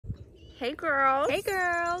Hey girls. Hey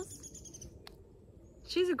girls.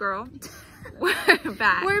 She's a girl. We're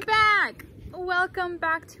back. We're back. Welcome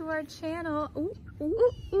back to our channel. Ooh,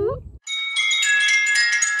 ooh, ooh.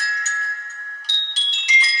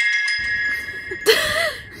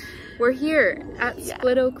 We're here at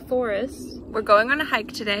Split Oak Forest. We're going on a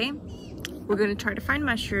hike today. We're going to try to find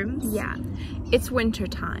mushrooms. Yeah. It's winter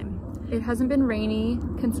time. It hasn't been rainy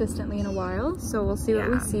consistently in a while, so we'll see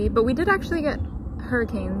what we see. But we did actually get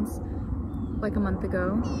hurricanes like a month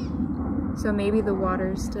ago. So maybe the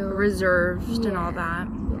water's still reserved and all that.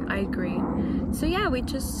 Yeah. I agree. So yeah, we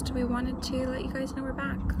wanted to let you guys know we're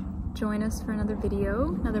back. Join us for another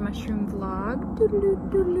video, another mushroom vlog.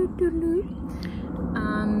 Doodaloo, doodaloo, doodaloo.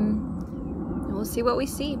 We'll see what we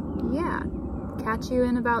see. Yeah. Catch you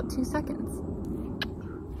in about 2 seconds.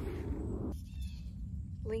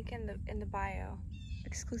 Link in the bio.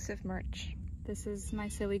 Exclusive merch. This is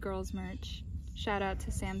Myceli Girls merch. Shout out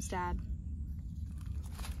to Sam's dad.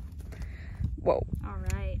 Whoa. All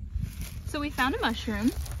right. So we found a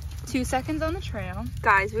mushroom. 2 seconds on the trail.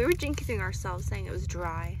 Guys, we were jinxing ourselves saying it was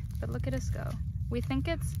dry. But look at us go. We think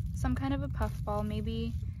it's some kind of a puffball,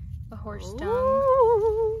 maybe a horse dung.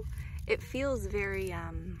 Ooh. It feels very,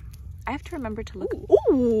 I have to remember to look.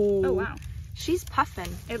 Ooh. Oh, wow. She's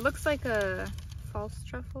puffing. It looks like a false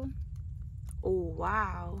truffle. Oh,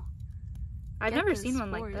 wow. I've never seen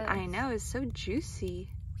one like this. I know, it's so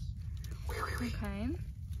juicy. Okay.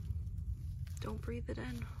 Don't breathe it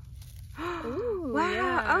in. Ooh, wow.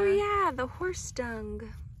 yeah. Oh, yeah, the horse dung.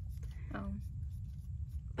 Oh.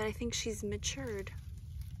 But I think she's matured.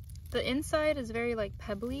 The inside is very, like,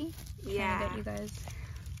 pebbly. Yeah. Trying to get you guys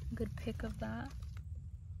a good pic of that.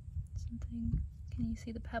 Something. Can you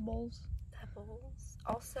see the pebbles? Pebbles.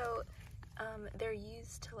 Also, they're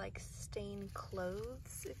used to, like, stain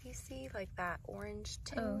clothes, if you see, like that orange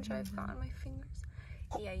tinge I've got on my fingers.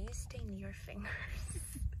 Yeah, you stain your fingers.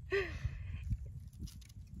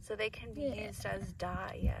 So they can be used as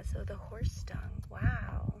dye, yeah. So the horse dung,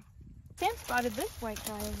 wow. Sam spotted this white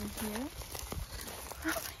guy over here.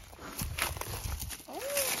 Oh.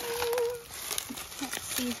 Let's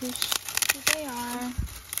see who they are.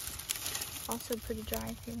 Also pretty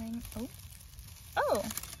dry feeling. Oh.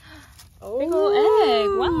 Oh. Big ol' egg.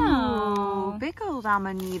 Wow. Big old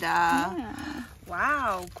Amanita. Yeah.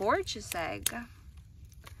 Wow, gorgeous egg.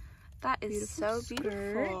 That is Beautiful so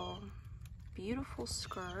beautiful. Beautiful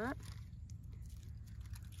skirt.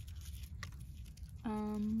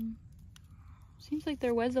 Seems like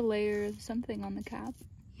there was a layer of something on the cap.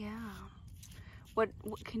 Yeah. What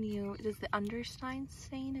can you, does the underside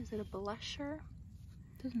stain, is it a blusher?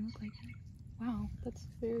 Doesn't look like it. Wow, that's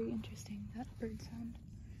very interesting, that bird sound.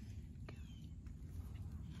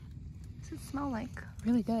 What does it smell like?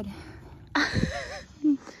 Really good.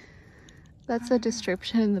 That's the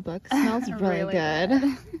description in the book. Smells really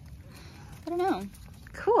good. I don't know.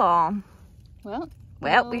 Cool. Well,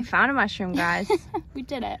 We found a mushroom, guys. we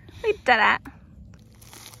did it. We did it.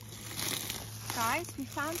 Guys, we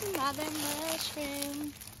found another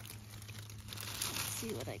mushroom. Let's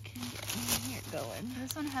see what I can get in here going.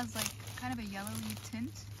 This one has like kind of a yellowy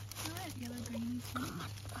tint to it, yellow-green tint.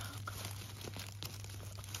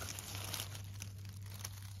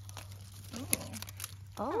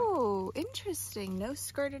 Oh, interesting. No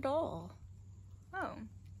skirt at all. Oh,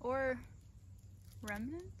 or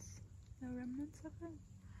remnants? No remnants of it?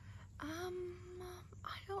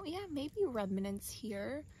 I don't, yeah, maybe remnants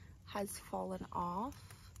here has fallen off.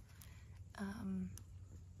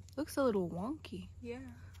 Looks a little wonky. Yeah.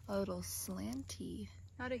 A little slanty.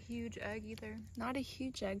 Not a huge egg either. Not a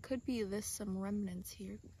huge egg. Could be some remnants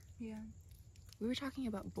here. Yeah. We were talking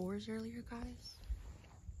about boars earlier, guys.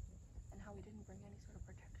 And how we didn't bring any sort of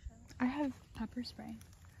protection. I have pepper spray.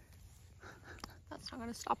 That's not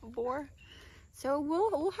gonna stop a boar. So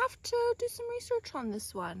we'll have to do some research on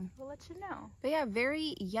this one. We'll let you know. But yeah,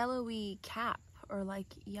 very yellowy cap, or like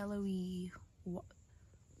yellowy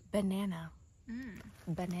banana.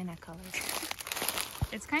 Banana colors.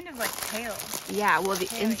 It's kind of like pale. Yeah, well, the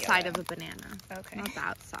Pale inside yellow. of a banana. Okay. Not the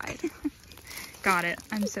outside. Got it.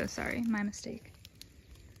 I'm so sorry. My mistake.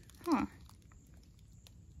 Huh.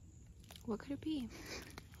 What could it be?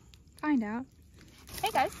 Find out. Hey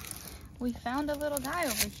guys, we found a little guy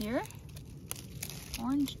over here.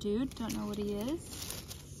 Orange dude. Don't know what he is.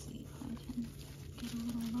 Let's see if I can get a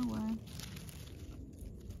little lower.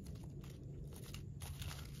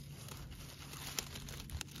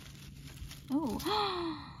 Oh.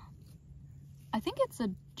 I think it's a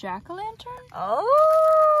jack-o'-lantern.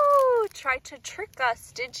 Oh, tried to trick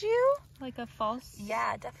us, did you? Like a false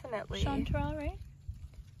Yeah, definitely. chanterelle, right?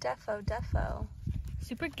 Defo.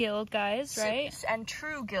 Super gilled, guys, right? And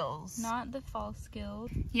true gills. Not the false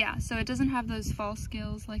gilled. Yeah, so it doesn't have those false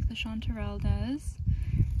gills like the chanterelle does.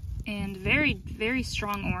 And very, very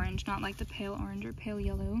strong orange, not like the pale orange or pale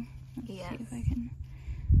yellow. Let's see if I can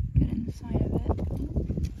get inside of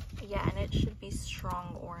it. Yeah, and it should be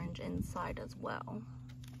strong orange inside as well.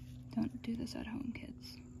 Don't do this at home,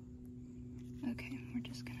 kids. Okay, we're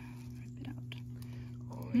just gonna rip it out.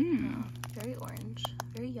 Oh, yeah. Very orange,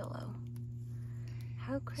 very yellow.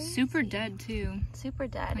 How crazy. Super dead too. Super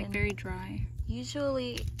dead. Like and very dry.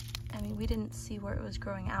 usually, I mean, we didn't see where it was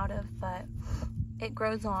growing out of, but it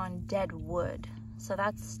grows on dead wood. So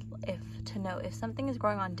that's to know if something is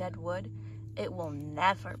growing on dead wood, it will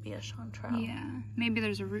never be a chanterelle. Yeah, maybe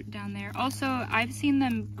there's a root down there. Also, I've seen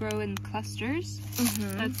them grow in clusters.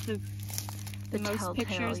 That's the most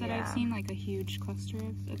pictures that I've seen, like a huge cluster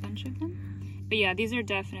of a bunch of them. But yeah, these are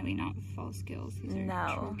definitely not false gills. These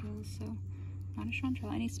are true gills, so not a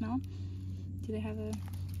chanterelle. Any smell? Do they have a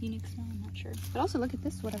unique smell? I'm not sure. But also look at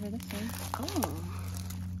this, whatever this is. Oh.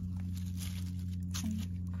 Some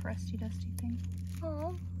crusty, dusty thing.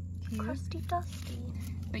 Oh, crusty, dusty.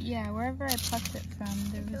 But yeah, wherever I plucked it from,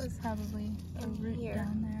 there was probably a root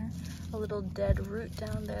down there. A little dead root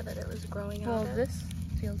down there that it was growing out of. Well, this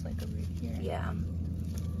feels like a root here. Yeah.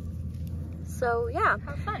 So yeah.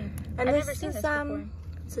 How fun. And I've this never seen is this before.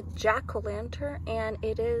 it's a jack-o'-lantern, and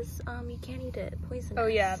it is you can't eat it, poisonous. Oh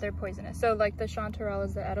yeah, they're poisonous. So like the chanterelle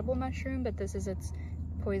is the edible mushroom, but this is its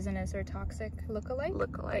poisonous or toxic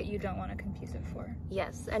lookalike that you don't want to confuse it for.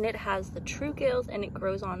 Yes, and it has the true gills, and it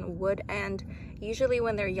grows on wood, and usually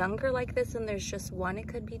when they're younger like this and there's just one, it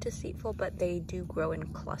could be deceitful, but they do grow in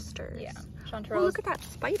clusters. Yeah. Chanterelle. Oh, look at that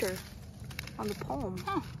spider on the palm.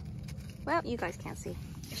 Huh. Well, you guys can't see.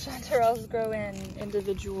 Chanterelles grow in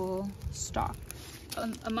individual stalks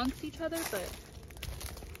amongst each other, but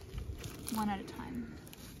one at a time.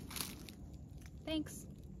 Thanks.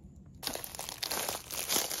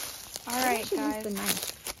 All right, guys. Use the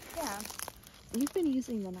knife. Yeah. You've been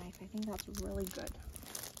using the knife. I think that's really good.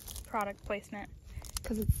 Product placement.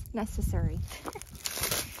 Because it's necessary.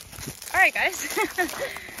 All right, guys.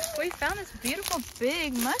 We found this beautiful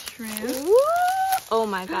big mushroom. Woo! Oh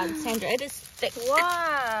my God, Sandra, it is thick.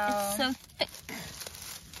 Wow. It's so thick.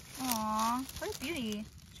 Aw, what a beauty.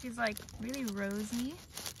 She's like really rosy.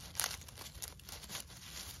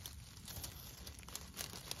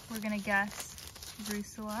 We're gonna guess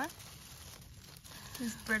Drusilla.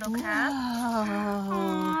 This brittle cap.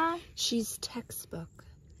 Aww. She's textbook.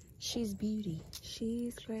 She's beauty.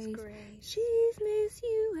 She's grace. She's Miss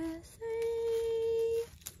USA.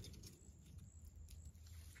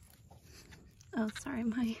 Oh, sorry,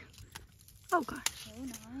 oh gosh. Oh,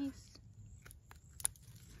 nice.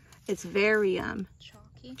 It's very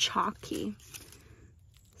chalky.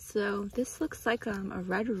 So this looks like a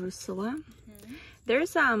red Drusilla.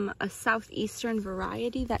 There's a southeastern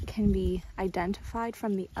variety that can be identified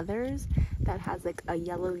from the others that has like a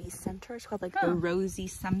yellowy center. It's called like the rosy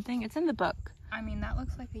something. It's in the book. I mean, that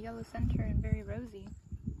looks like a yellow center and very rosy.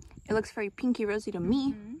 It looks very pinky rosy to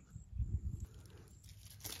me.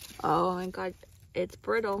 Oh my God, it's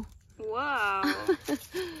brittle. Wow. Can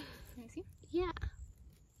you see? Yeah.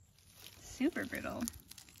 Super brittle.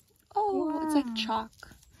 Oh, wow. It's like chalk.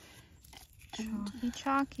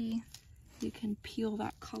 Chalky. You can peel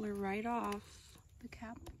that color right off.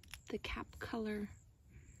 The cap color.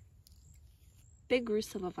 Big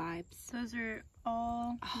Drusilla vibes. Those are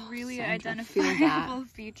all really Sandra, identifiable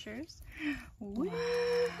features. Wow.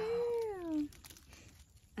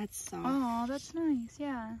 That's soft. Oh, that's nice.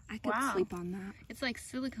 Yeah. I could sleep on that. It's like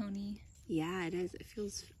silicone-y. Yeah, it is. It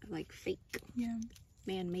feels like fake. Yeah.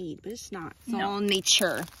 Man-made, but it's not. It's all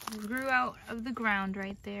nature. It grew out of the ground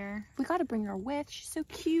right there. We gotta bring her with. She's so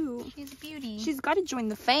cute. She's a beauty. She's gotta join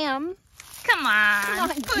the fam. Come on,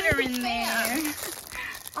 put her in there.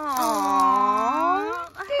 Aww.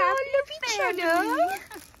 Happy family. Do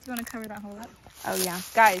you want to cover that hole up? Oh yeah.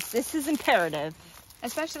 Guys, this is imperative.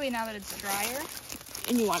 Especially now that it's drier.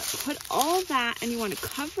 And you want to put all that, and you want to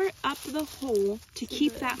cover up the hole to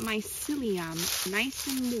keep that mycelium nice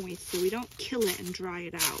and moist so we don't kill it and dry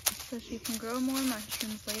it out. So she can grow more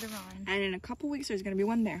mushrooms later on. And in a couple weeks, there's going to be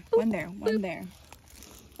one there, one there, one there.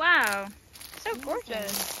 Wow. So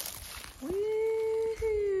gorgeous.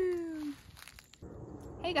 Woohoo!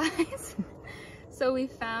 Hey guys. So we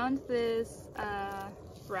found this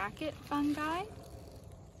bracket fungi.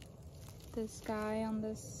 This guy on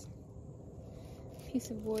this piece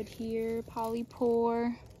of wood here,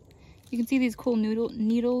 polypore. You can see these cool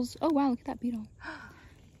needles. Oh wow, look at that beetle.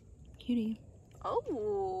 Cutie.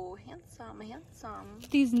 Oh, handsome, handsome.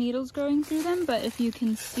 These needles growing through them, but if you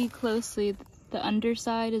can see closely, The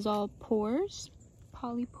underside is all pores,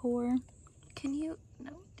 polypore. Can you,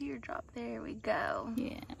 no, teardrop, there we go.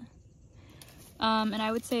 Yeah. And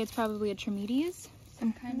I would say it's probably a Trametes,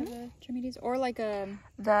 some kind of a Trametes, or like a,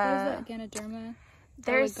 what is that, Ganoderma?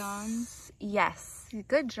 There's, elegans. Yes,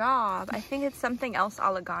 good job. I think it's something else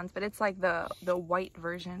elegans, but it's like the white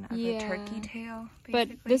version of the turkey tail,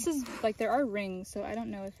 basically. But this is, like, there are rings, so I don't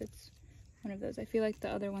know if it's one of those. I feel like the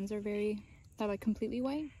other ones are they're like completely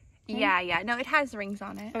white. Right? Yeah, no, it has rings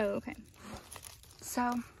on it. Oh, okay.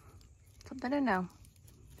 So, something to know.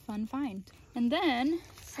 Fun find. And then,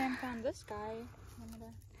 Sam found this guy.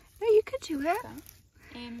 No, you could do it.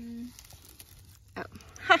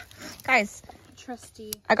 Oh. Guys.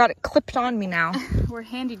 Trusty. I got it clipped on me now. We're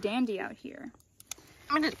handy dandy out here.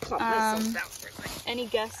 I'm gonna plop myself down for a second. Any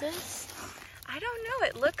guesses? I don't know.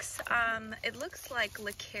 It looks like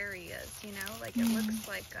Licarias, you know? Like it looks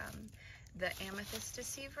like the amethyst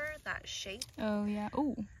deceiver, that shape. Oh yeah.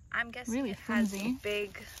 Oh. I'm guessing really it has flimsy.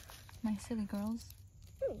 big Myceli girls.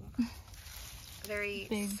 Ooh. Very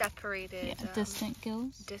big, separated, distant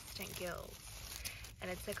gills. Distant gills. And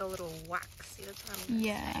it's like a little waxy. That's what I'm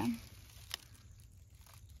gonna say.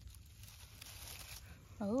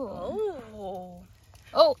 Oh.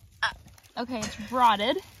 Oh. Okay, it's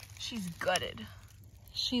rotted. She's gutted.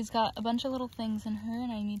 She's got a bunch of little things in her,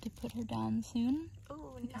 and I need to put her down soon.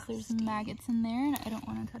 Oh, because there's maggots in there, and I don't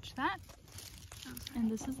want to touch that.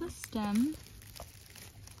 And this is the stem.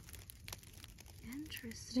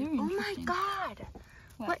 Interesting. Very oh interesting. my god!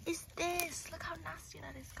 What is this? Look how nasty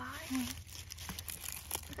that is, guys.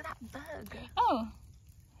 Look at that bug. Oh,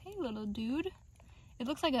 hey little dude. It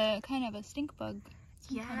looks like a kind of a stink bug.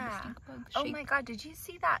 Yeah. Kind of a stink bug oh shape. my god, did you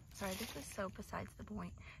see that? Sorry, this is so besides the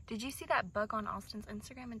point. Did you see that bug on Austin's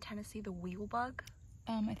Instagram in Tennessee, the wheel bug?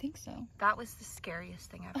 I think so. That was the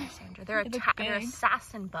scariest thing ever, Sandra. They're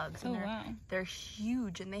assassin bugs. And wow. They're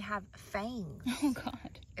huge and they have fangs. Oh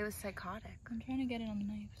god. It was psychotic. I'm trying to get it on the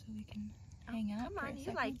knife so we can hang out. Come on, you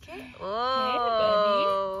second. like it?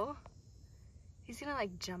 Oh. Hey, buddy. He's gonna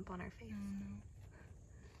like jump on our face.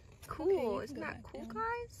 Cool. Okay, isn't that cool, down.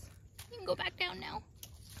 guys? You can go back down now.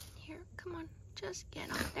 Here, come on. Just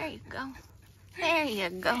get on. There you go. There you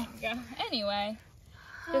go. Anyway,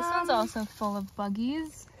 this one's also full of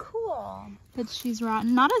buggies. Cool. But she's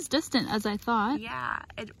rotten. Not as distant as I thought. Yeah.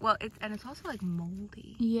 It's also like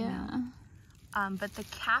moldy. Yeah. You know? But the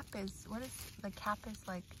cap is the cap is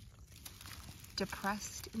like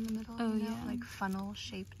depressed in the middle. Oh, you know? yeah. Like funnel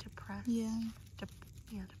shaped depressed. Yeah.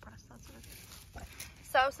 Depressed. That's what it is.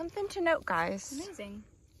 So something to note, guys. Amazing.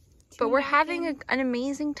 But we're having an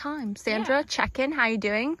amazing time. Sandra, check in. How you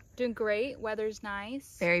doing? Doing great. Weather's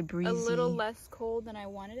nice. Very breezy. A little less cold than I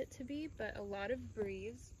wanted it to be, but a lot of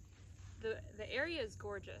breeze. The area is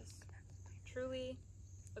gorgeous. Truly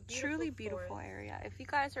a beautiful area. If you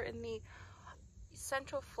guys are in the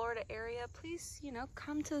Central Florida area, please,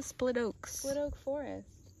 come to Split Oaks. Split Oak Forest.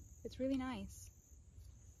 It's really nice.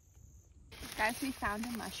 Guys, we found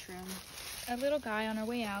a mushroom. A little guy on our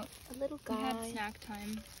way out. A little guy. We had snack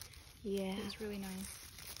time. Yeah. It was really nice.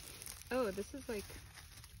 Oh, this is like,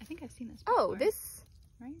 I think I've seen this before. Oh, this?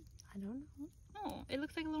 Right? I don't know. Oh, it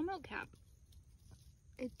looks like a little milk cap.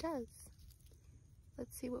 It does.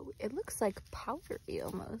 Let's see what it looks like powdery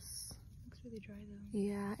almost. Looks really dry though.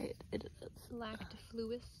 Yeah, it is.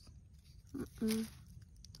 Lactifluous.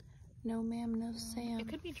 No ma'am, no Sam. It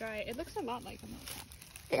could be dry. It looks a lot like a milk cap.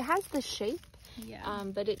 It has the shape. Yeah.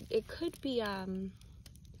 But it could be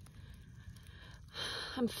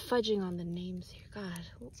I'm fudging on the names here. God.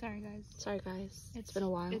 Sorry guys. It's been a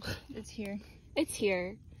while. It's here. It's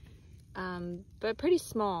here. But pretty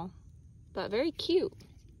small. But very cute.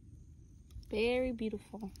 Very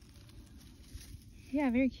beautiful. Yeah,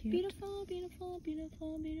 very cute. Beautiful, beautiful,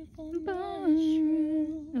 beautiful, beautiful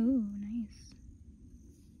mushroom. Oh, nice.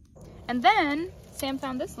 And then Sam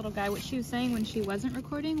found this little guy. What she was saying when she wasn't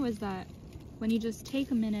recording was that when you just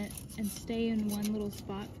take a minute and stay in one little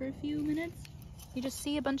spot for a few minutes, you just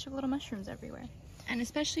see a bunch of little mushrooms everywhere. And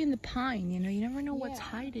especially in the pine, you never know what's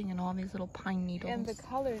hiding in all these little pine needles. And the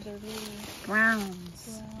colors are really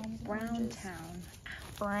browns. Brown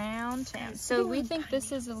town. So we think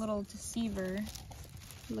this is a little deceiver.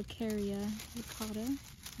 Lacaria licata,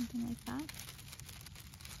 something like that.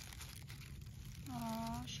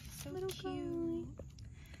 Oh, she's so little cute.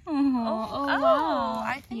 Oh, wow.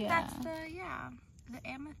 I think that's the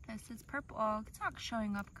amethyst is purple. Oh, it's not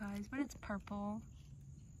showing up, guys, but it's purple.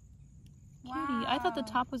 Cutie. Wow. I thought the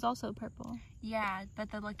top was also purple. Yeah, but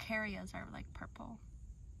the Lacarias are like purple.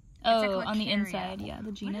 Oh, like on the inside, yeah,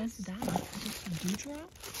 the genus. What is that? Just a dewdrop?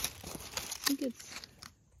 I think it's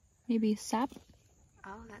maybe sap.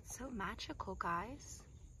 Oh, that's so magical, guys.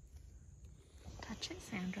 Touch it,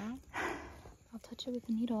 Sandra. I'll touch it with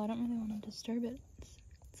a needle. I don't really want to disturb it.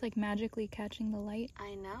 It's like magically catching the light.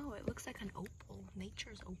 I know. It looks like an opal.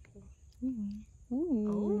 Nature's opal. Ooh.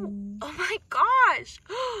 Ooh. Oh my gosh.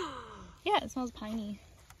 Yeah, it smells piney.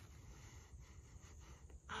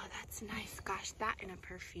 Oh, that's nice. Gosh, that in a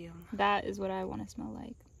perfume. That is what I want to smell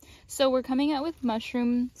like. So we're coming out with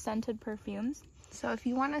mushroom scented perfumes. So if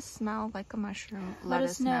you want to smell like a mushroom, let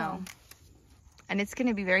us know. And it's going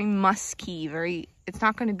to be very musky, it's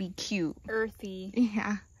not going to be cute. Earthy.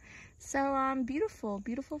 Yeah. So, beautiful,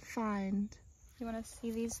 beautiful find. You want to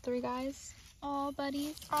see these three guys? All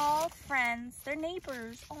buddies. All friends. They're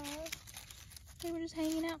neighbors. Oh, they were just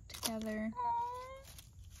hanging out together.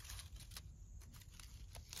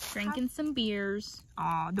 Drinking some beers.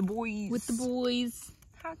 Aw, the boys. With the boys.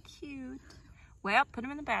 How cute. Well, put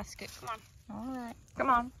them in the basket. Come on. All right. Come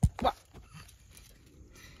on. What?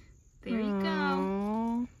 There you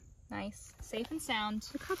go. Nice. Safe and sound.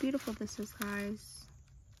 Look how beautiful this is, guys.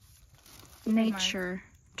 Trademark. Nature.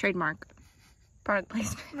 Trademark. Product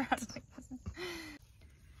placement.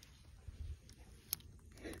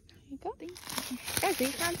 There you go. Guys, we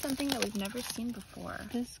found something that we've never seen before.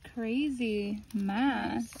 This crazy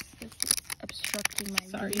mass. This is obstructing my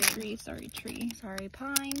Sorry view. tree, sorry tree. Sorry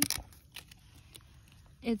pine.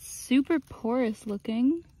 It's super porous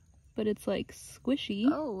looking, but it's like squishy.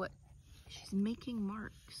 Oh, she's making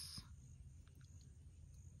marks.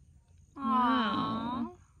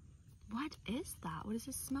 Wow. What is that? What does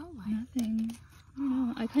it smell like? Nothing. I don't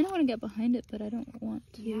know. I kind of want to get behind it, but I don't want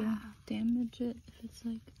to Yeah. damage it if it's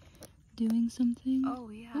like doing something. Oh,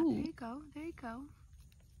 yeah. Ooh. There you go. There you go.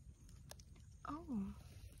 Oh.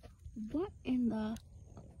 What in the...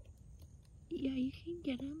 Yeah, you can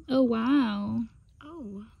get him. Oh, wow.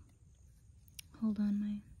 Oh. Hold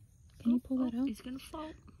on, Can you pull that out? He's gonna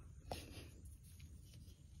fall.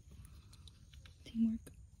 Teamwork.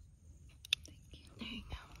 There you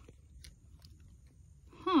go.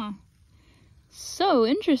 Huh. So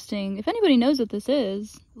interesting. If anybody knows what this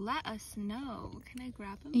is. Let us know. Can I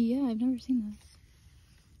grab him? Yeah, I've never seen this.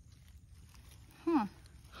 Huh.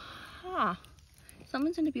 Huh.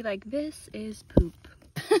 Someone's gonna be like, this is poop.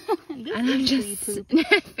 And I'm just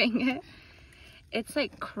sniffing it. It's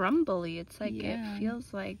like crumbly. It's like, Yeah. it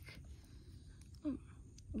feels like,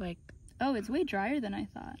 Oh, it's way drier than I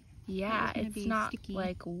thought. yeah, gonna it's be not sticky.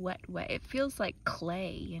 like wet. It feels like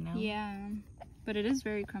clay, you know? Yeah. But it is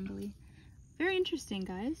very crumbly. Very interesting,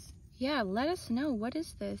 guys. Yeah, let us know. What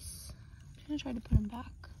is this? I'm gonna try to put him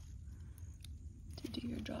back. To do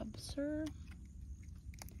your job, sir.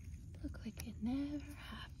 Look like it never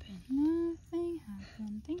happened. Nothing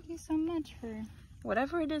happened. Thank you so much for...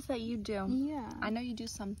 Whatever it is that you do, Yeah. I know you do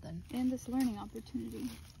something. And this learning opportunity.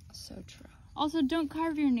 So true. Also, don't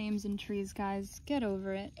carve your names in trees, guys. Get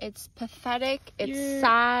over it. It's pathetic. It's You're-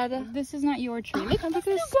 sad. This is not your tree. Oh, Look, look at at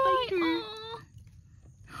this this guy. spider.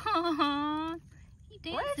 Aww.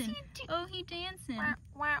 He What is dancing. he Oh, he dancing.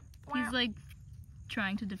 Wow. He's like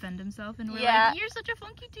trying to defend himself, and we're Yeah. like, "You're such a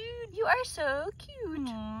funky dude." You are so cute.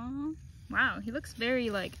 Aww. Wow, he looks very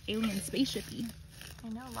like alien spaceshipy. I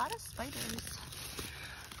know, a lot of spiders.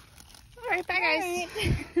 Alright, bye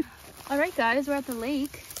guys. Alright guys, we're at the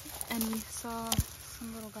lake and we saw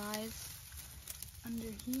some little guys under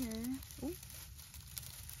here. Ooh.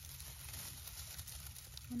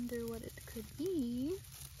 Wonder what it could be.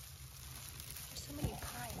 There's so many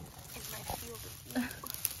pines in my field of view.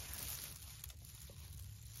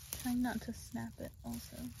 Trying not to snap it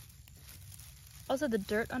also. Also, the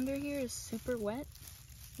dirt under here is super wet,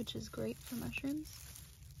 which is great for mushrooms.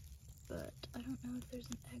 But I don't know if there's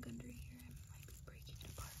an egg under here. I might be breaking it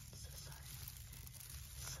apart. So sorry.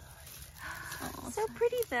 Sorry. So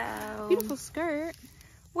pretty though. Beautiful skirt.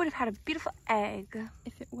 Would have had a beautiful egg.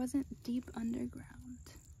 If it wasn't deep underground.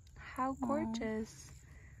 How gorgeous.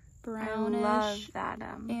 Brownish, I love that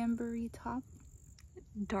ambery top.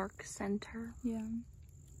 dark center. Yeah.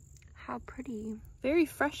 How pretty. Very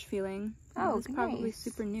fresh feeling. Oh, it's probably nice.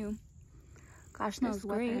 super new. Gosh, Smells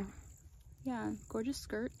nice great. weather. Yeah, gorgeous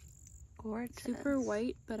skirt. Gorgeous. Super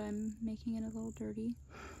white, but I'm making it a little dirty.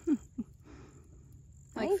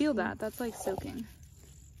 Like, feel that. That's like soaking.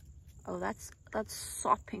 Oh, that's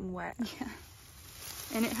sopping wet. Yeah.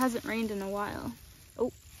 And it hasn't rained in a while.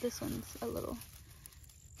 Oh, this one's a little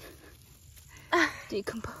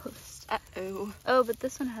decomposed. Uh-oh. Oh, but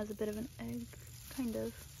this one has a bit of an egg. Kind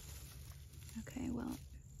of. Okay, well,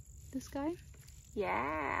 this guy,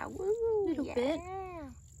 Yeah. Woo. Little yeah. bit.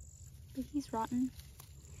 but he's rotten.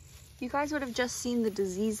 You guys would have just seen the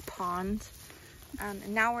disease pond. And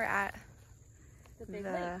now we're at The big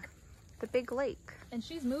lake. the big lake. And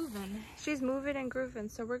she's moving. She's moving and grooving,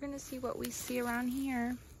 so we're gonna see what we see around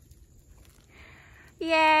here.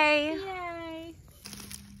 Yay! Yay!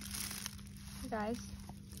 Hey guys,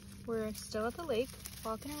 we're still at the lake,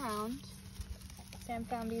 walking around. Sam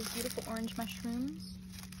found these beautiful orange mushrooms.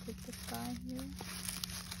 Take this guy here.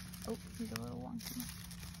 Oh, he's a little wonky.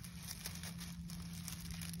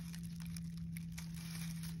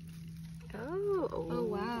 Oh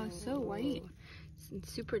wow, so white. It's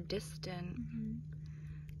super distant.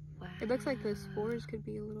 Wow. It looks like the spores could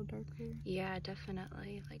be a little darker. Yeah,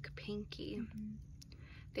 definitely, like pinky.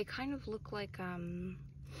 They kind of look like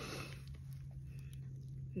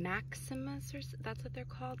maximus, or that's what they're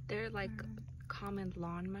called. They're like common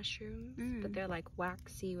lawn mushrooms, but they're like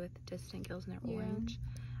waxy with distant gills and they're orange.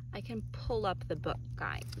 I can pull up the book,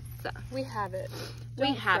 guys. We have it.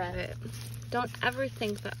 We have it. Don't ever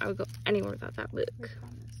think that I would go anywhere without that book. We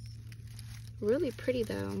promise. Really pretty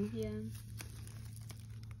though. Yeah.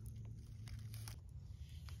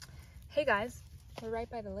 Hey guys, we're right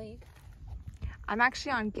by the lake. I'm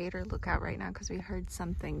actually on gator lookout right now because we heard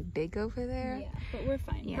something big over there. Yeah, but we're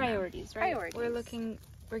fine. Yeah. Priorities, right? Priorities.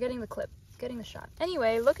 We're getting the clip, getting the shot.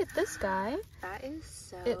 Anyway, look at this guy. That is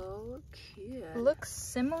so cute. Looks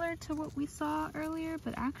similar to what we saw earlier,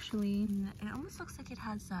 but actually... It almost looks like it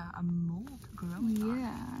has a mold growing on it.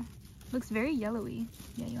 Yeah. Looks very yellowy.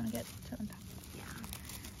 Yeah, you want to get to unpack? Yeah.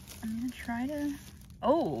 I'm going to try to...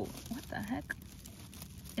 Oh, what the heck?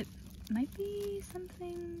 It might be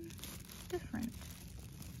something different.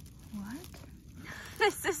 What?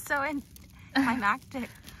 This is so climactic.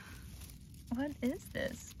 What is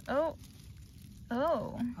this? Oh.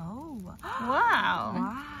 Oh. Oh. Wow.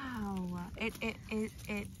 Wow. It,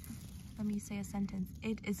 let me say a sentence.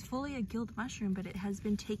 It is fully a gilled mushroom, but it has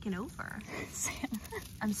been taken over.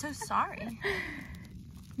 I'm so sorry.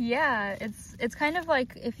 Yeah, it's kind of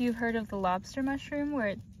like if you've heard of the lobster mushroom,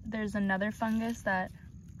 where there's another fungus that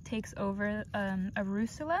takes over a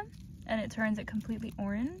rusula and it turns it completely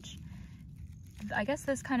orange. I guess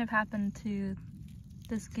this kind of happened to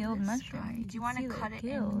this gilled mushroom. Guy. Do you want to cut it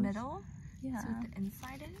in the middle? Yeah. So what the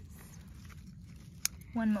inside is?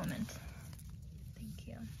 One moment. Thank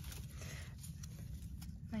you.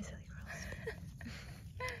 Myceli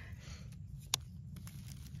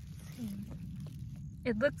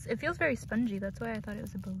Gurls. It feels very spongy. That's why I thought it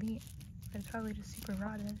was a bolete. But it's probably just super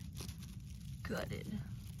rotted. Gutted.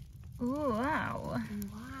 Ooh, wow.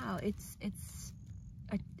 Wow, it's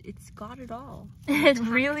got it all. It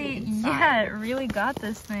really, yeah, it really got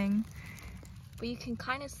this thing. But you can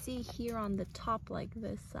kind of see here on the top, like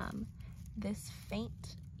this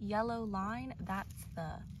faint yellow line. That's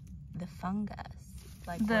the fungus.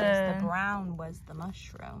 Like whereas the brown was the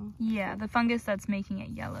mushroom. Yeah, the fungus that's making it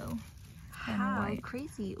yellow. How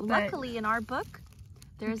crazy! But luckily, in our book,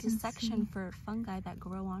 there's a section for fungi that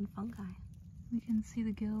grow on fungi. We can see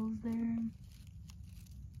the gills there.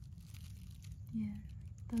 Yeah,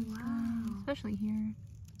 those guys, especially here.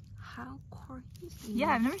 How crazy!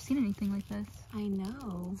 Yeah, I've never seen anything like this. I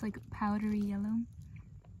know. It's like powdery yellow.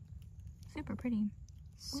 Super pretty.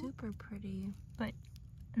 Super pretty. But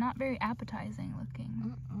not very appetizing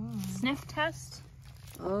looking. Sniff test.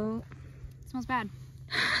 Oh. It smells bad.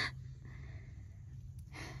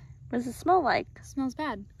 What does it smell like? It smells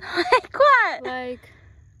bad. Like what? Like,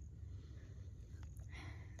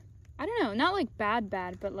 I don't know. Not like bad,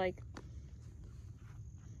 but like,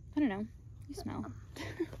 I don't know. You smell.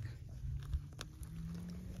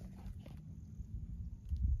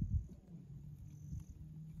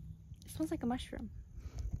 It smells like a mushroom.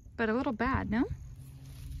 But a little bad, no?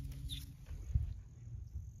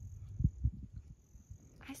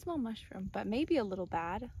 I smell mushroom, but maybe a little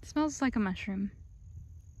bad. It smells like a mushroom.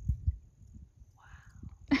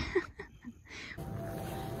 Wow.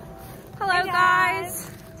 Hello, guys.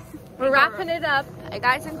 We're wrapping it up.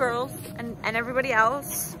 Guys and girls and everybody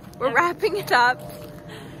else. We're wrapping it up.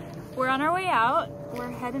 We're on our way out.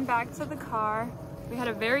 We're heading back to the car. We had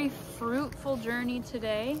a very fruitful journey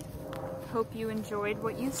today. Hope you enjoyed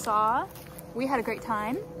what you saw. We had a great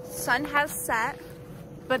time. Sun has set.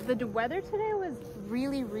 But the weather today was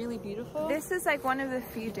really, really beautiful. This is like one of the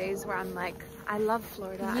few days where I'm like, I love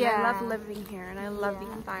Florida. And I love living here and I love the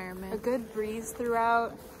environment. A good breeze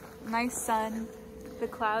throughout. Nice sun. The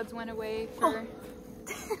clouds went away for...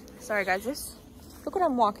 Sorry guys, look what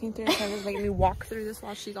I'm walking through. Instead of making me walk through this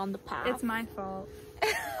while she's on the path. It's my fault.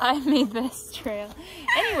 I made this trail.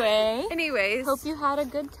 Anyways, hope you had a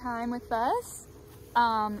good time with us.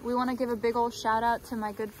 We want to give a big old shout out to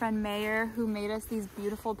my good friend Mayor, who made us these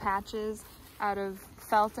beautiful patches out of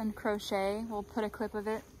felt and crochet. We'll put a clip of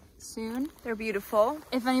it soon. They're beautiful.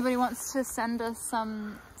 If anybody wants to send us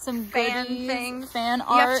some some fan goodies, things. fan You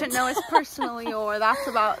art. have to know us personally, or that's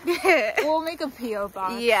about it. We'll make a P.O.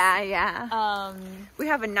 box. Yeah. We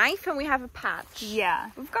have a knife and we have a patch. Yeah.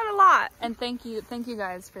 We've got a lot. And thank you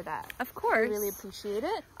guys for that. Of course. We really appreciate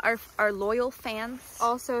it. Our loyal fans.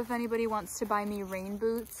 Also, if anybody wants to buy me rain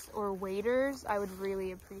boots or waders, I would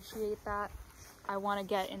really appreciate that. I want to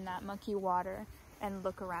get in that mucky water and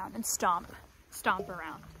look around and stomp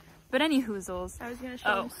around. But any hoozles. I was gonna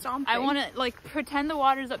show them stomping. I want to like pretend the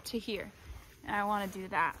water's up to here, and I want to do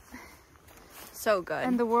that. So good.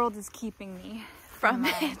 And the world is keeping me from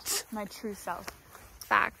my true self.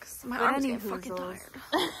 Facts. My arms get fucking hoozles.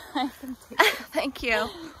 tired. Thank you.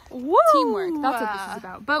 Woo! Teamwork. That's what this is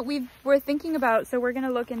about. But we're thinking about, so we're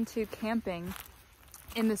gonna look into camping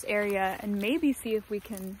in this area and maybe see if we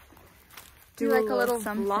can do like a little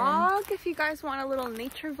something. vlog. If you guys want a little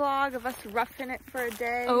nature vlog of us roughing it for a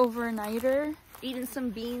day. Overnighter. Eating some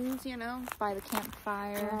beans, you know. By the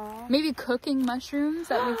campfire. Aww. Maybe cooking mushrooms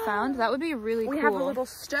that we found. That would be really cool. We have a little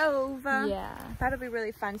stove. Yeah. That'd be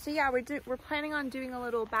really fun. So yeah, we're planning on doing a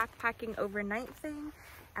little backpacking overnight thing.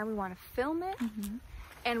 And we want to film it.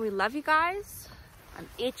 And we love you guys. I'm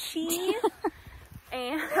itchy.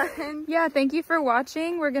 And yeah, thank you for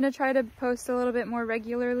watching. We're gonna try to post a little bit more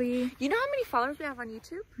regularly. You know how many followers we have on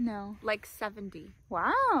YouTube? No. Like 70.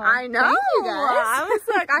 Wow. I know. Thank you guys. I was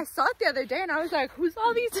like, I saw it the other day and I was like, who's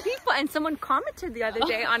all these people? And someone commented the other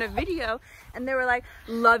day on a video and they were like,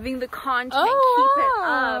 loving the content, keep it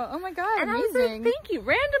up. Oh my god, and amazing. I was like, thank you,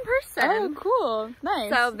 random person. Oh, cool.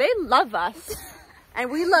 Nice. So they love us. And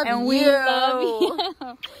we love you. We love you.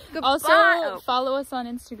 Goodbye. Also, follow us on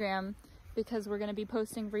Instagram, because we're going to be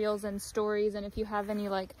posting reels and stories, and if you have any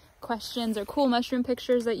like questions or cool mushroom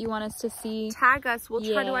pictures that you want us to see, tag us. We'll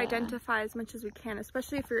try to identify as much as we can,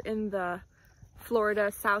 especially if you're in the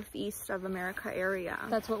Florida, southeast of America area.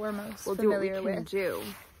 That's what we're most we'll familiar do what we can with. do.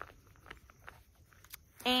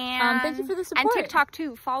 And thank you for the support. And TikTok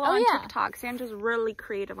too. Follow on TikTok. Sandra's really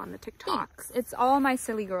creative on the TikToks. Thanks. It's all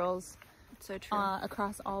Myceli Girls. It's so true.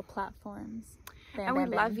 Across all platforms. And we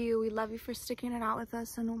love you. We love you for sticking it out with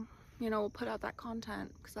us, and you know, we'll put out that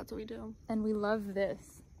content because that's what we do. And we love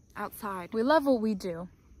this. Outside. We love what we do.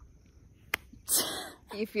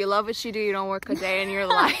 If you love what you do, you don't work a day in your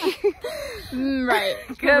life. Right.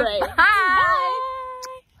 Goodbye. Bye.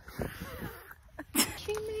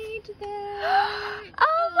 She made them.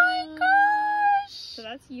 Oh my gosh. So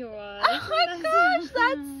that's yours. Oh my gosh,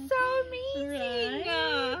 that's so amazing.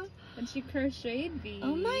 Right? And she crocheted these.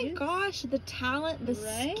 Oh my gosh, the talent, the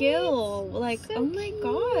Right? skill. Like, So oh my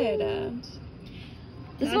god.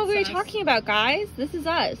 This is what we were That's us. talking about, guys. This is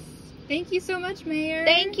us. Thank you so much, Mayor.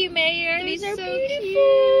 Thank you, Mayor. They're These are so beautiful.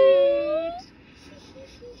 cute.